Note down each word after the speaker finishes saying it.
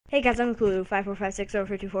Hey guys, I'm Clue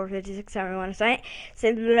 5456042456. However you want to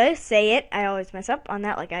say it. I always mess up on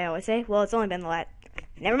that, like I always say. Well, it's only been the last.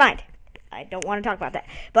 Never mind. I don't want to talk about that.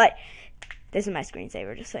 But this is my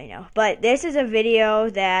screensaver, just so you know. But this is a video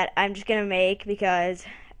that I'm just gonna make because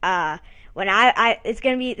when it's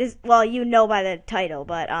gonna be this. Well, you know by the title,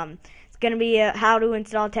 but it's gonna be how to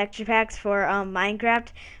install texture packs for Minecraft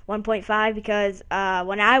 1.5 because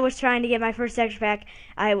when I was trying to get my first texture pack,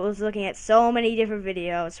 I was looking at so many different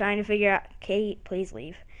videos trying to figure out. Kate, please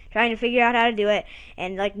leave. Trying to figure out how to do it,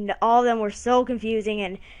 and like all of them were so confusing,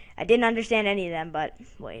 and I didn't understand any of them. But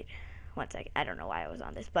wait, one second. I don't know why I was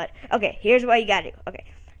on this, but okay. Here's what you gotta do. Okay,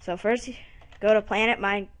 so first go to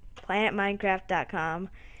planetminecraft.com,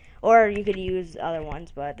 or you could use other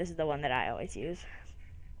ones, but this is the one that I always use.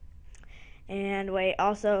 And wait,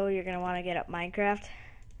 also you're gonna want to get up Minecraft.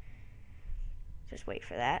 Just wait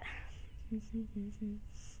for that.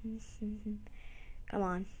 Come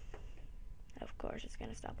on. Of course it's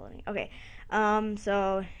gonna stop loading. Okay.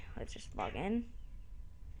 So let's just log in.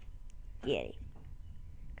 Yeti.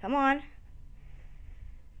 Come on.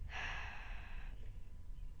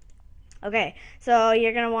 Okay, so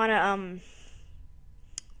you're gonna wanna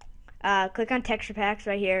click on texture packs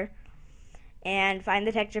right here and find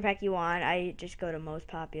the texture pack you want. I just go to most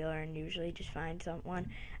popular and usually just find someone.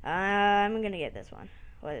 I'm gonna get this one.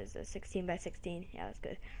 What is this? 16 by 16? Yeah, that's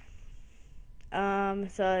good.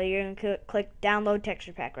 So you're gonna click download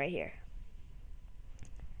texture pack right here.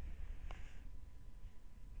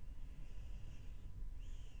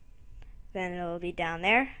 Then it'll be down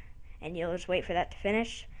there, and you'll just wait for that to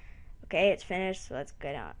finish. Okay, it's finished. So let's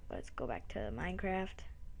get out. Let's go back to Minecraft.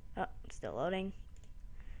 Oh, it's still loading.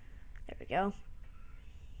 There we go.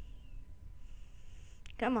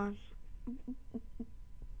 Come on.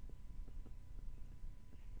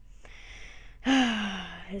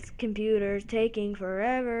 This computer's taking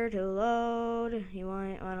forever to load. You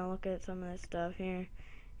might want to look at some of this stuff here.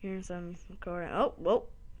 Here's some recording. Oh, whoa.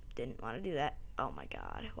 Didn't want to do that. Oh my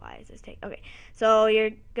god. Why is this taking? Okay. So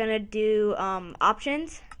you're going to do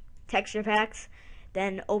options, texture packs,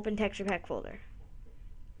 then open texture pack folder.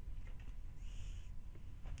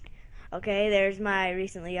 Okay, there's my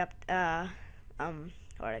recently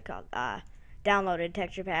downloaded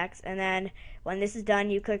texture packs, and then when this is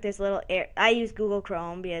done, you click this little I use Google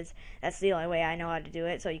Chrome because that's the only way I know how to do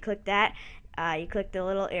it. So you click that, you click the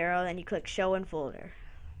little arrow, then you click show in folder.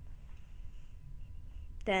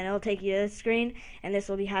 Then it'll take you to the screen, and this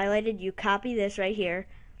will be highlighted. You copy this right here,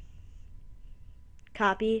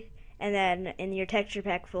 copy, and then in your texture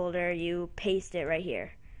pack folder, you paste it right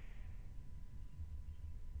here.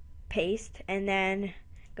 Paste, and then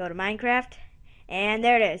go to Minecraft, and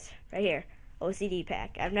there it is right here, OCD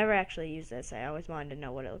pack. I've never actually used this. I always wanted to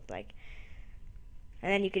know what it looked like. And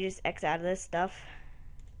then you could just X out of this stuff,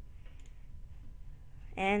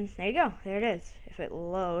 and there you go. There it is. If it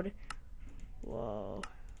load, whoa,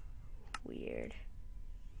 weird.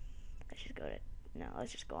 Let's just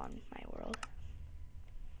go on my world.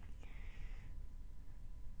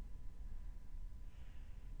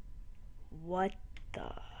 What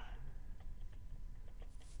the?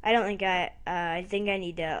 I don't think I think I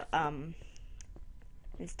need to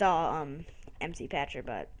install MC Patcher,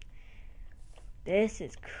 but this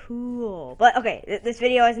is cool. But okay, this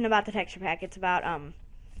video isn't about the texture pack. It's about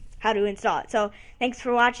how to install it. So thanks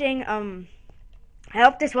for watching. I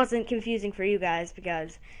hope this wasn't confusing for you guys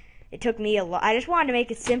because it took me a lot. I just wanted to make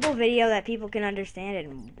a simple video that people can understand,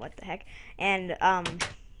 and what the heck. And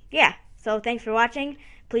yeah. So thanks for watching.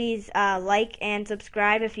 Please like and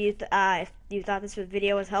subscribe if you thought this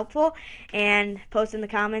video was helpful, and post in the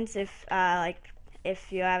comments if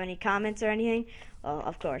you have any comments or anything. Well,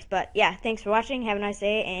 of course. But yeah, thanks for watching. Have a nice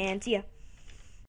day, and see ya.